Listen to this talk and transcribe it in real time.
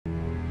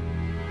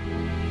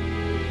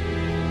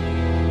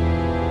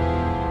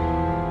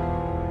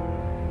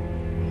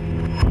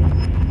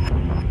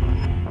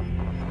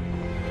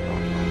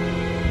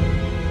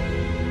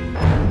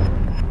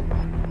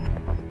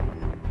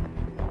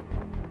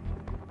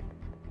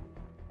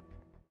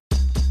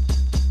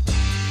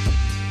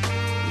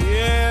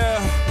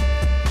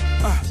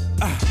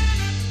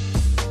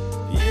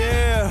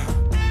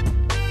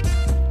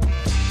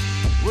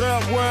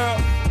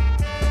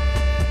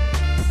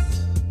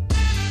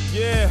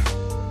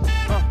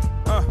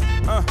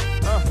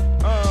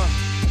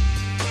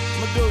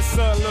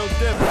something a little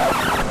different.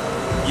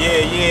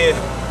 Yeah,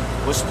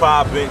 what's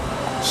poppin'?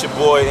 It's your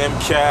boy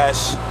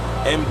M.Cash,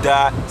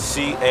 M.Ca,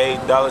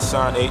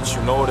 $H.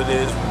 You know what it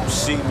is when you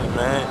see me,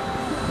 man.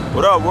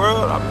 What up,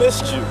 world? I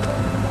missed you.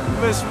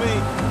 You missed me?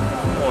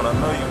 Come on, I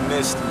know you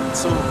missed me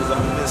too, because I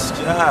missed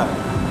y'all.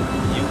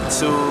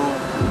 YouTube,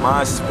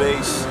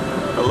 MySpace,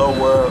 hello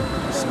world,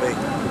 it's me.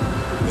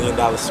 $1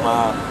 Million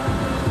Smile.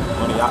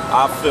 Money,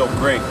 I feel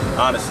great,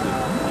 honestly.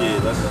 Yeah,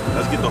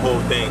 let's get the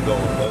whole thing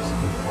going.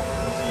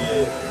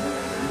 Yeah.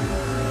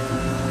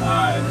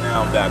 Alright,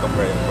 now I'm back. I'm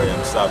ready. I'm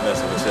gonna stop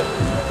messing with you.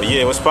 But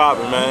yeah, what's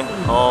poppin', man?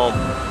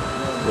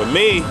 With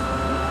me,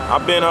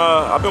 I've been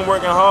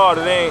working hard.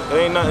 It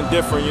ain't nothing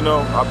different, you know.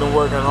 I've been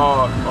working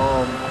hard.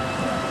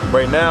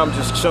 Right now I'm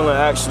just chilling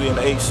actually in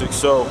the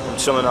 860. I'm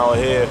chilling out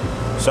here.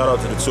 Shout out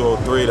to the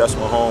 203. That's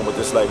my home, but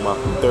this like my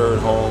third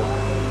home,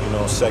 you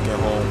know, second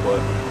home.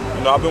 But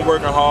you know, I've been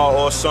working hard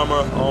all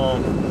summer.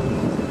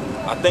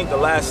 I think the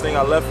last thing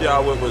I left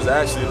y'all with was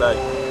actually like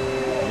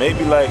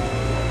maybe like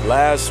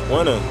last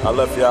winter. I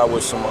left y'all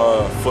with some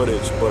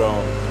footage, but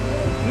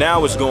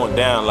now it's going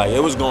down. Like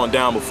it was going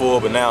down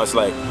before, but now it's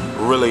like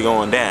really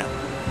going down.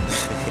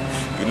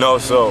 You know,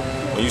 so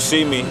when you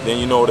see me, then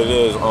you know what it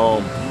is.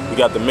 We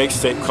got the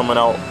mixtape coming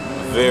out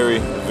very,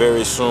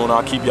 very soon.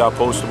 I'll keep y'all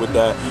posted with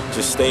that.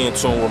 Just stay in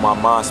tune with my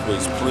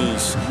MySpace,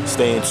 please.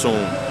 Stay in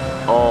tune.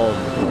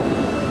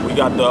 We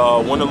got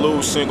the Win or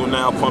Lose single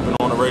now pumping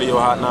on the radio,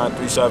 Hot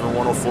 937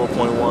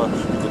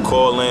 104.1. You can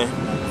call in,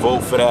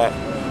 vote for that.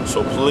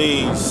 So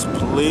please,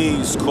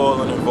 please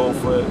call in and vote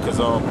for it, because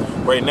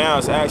right now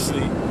it's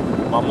actually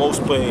my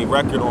most played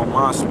record on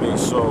MySpace.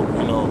 So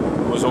you know,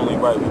 it was only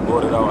right we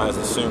brought it out as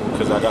a single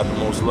because I got the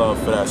most love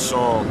for that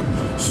song.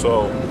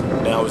 So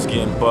now it's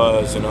getting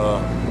buzz, and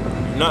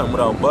nothing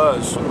without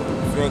buzz. So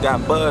if you ain't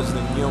got buzz,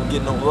 then you don't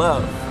get no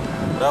love.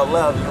 Without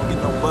love, you don't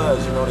get no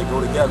buzz. You know, they go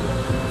together.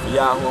 For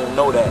y'all who don't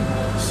know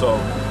that. So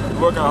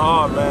we're working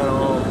hard, man.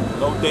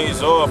 No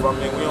days off. I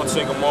mean, we don't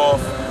take them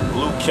off.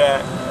 Blue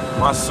Cat,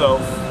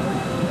 myself,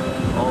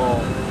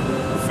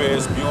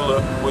 Fairs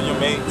Bueller,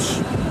 William H,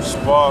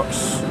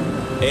 Sparks,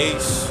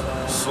 Ace,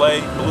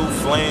 Slay, Blue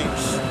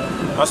Flames.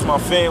 That's my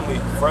family.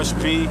 Fresh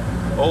P,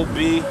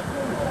 OB.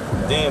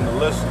 Damn, the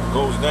list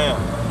goes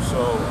down. So,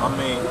 I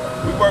mean,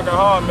 we working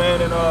hard, man,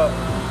 and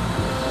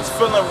it's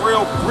feeling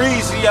real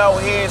breezy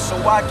out here, so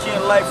why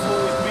can't life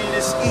always be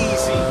this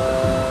easy?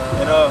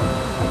 And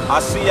I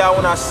see y'all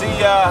when I see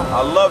y'all.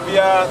 I love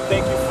y'all.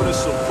 Thank you for the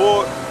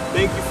support.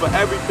 Thank you for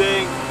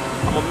everything.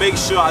 I'm gonna make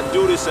sure I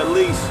do this at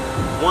least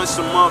once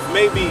a month,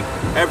 maybe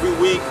every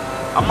week.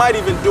 I might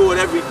even do it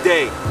every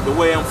day, the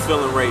way I'm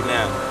feeling right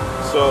now.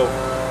 So,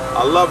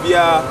 I love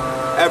y'all,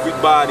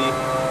 everybody.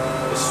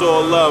 It's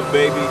all love,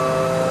 baby.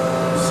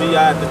 See y'all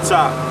at the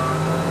top.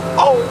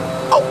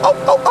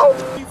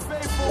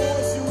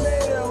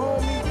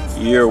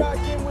 Yeah,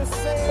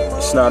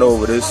 it's not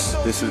over. This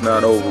is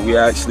not over. We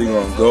actually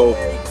gonna go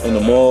in the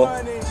mall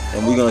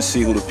and we gonna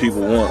see who the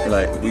people want.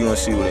 Like we gonna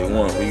see who they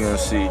want. We gonna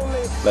see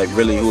like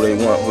really who they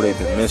want, who they've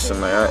been missing.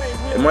 Like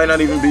it might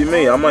not even be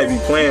me. I might be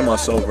playing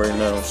myself right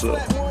now. So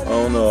I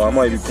don't know. I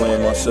might be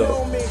playing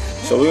myself.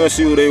 So we gonna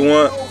see who they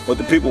want, what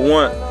the people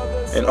want.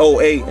 In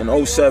 08 and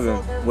 07,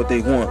 what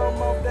they want.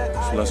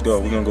 So let's go.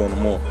 We're gonna go in the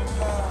mall.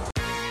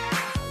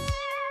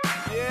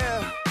 Yeah.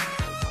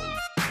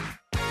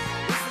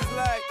 This is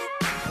like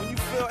when you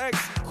feel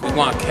extra. We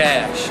want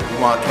cash. We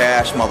want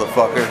cash,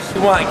 motherfuckers.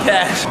 We want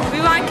cash. We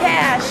want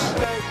cash.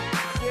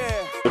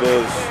 Yeah. It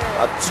is.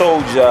 I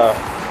told y'all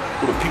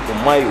who the people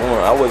might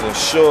want. I wasn't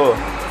sure,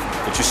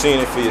 but you seen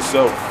it for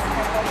yourself.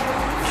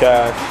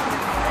 Cash,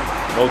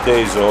 no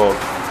days off.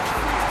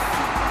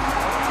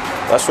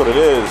 That's what it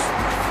is.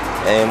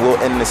 And we'll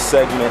end the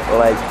segment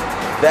like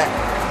that.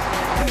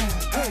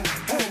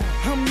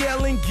 I'm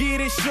yelling,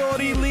 get it,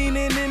 shorty,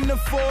 leaning in the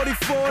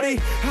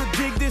 40-40. I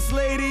dig this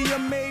lady, or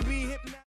maybe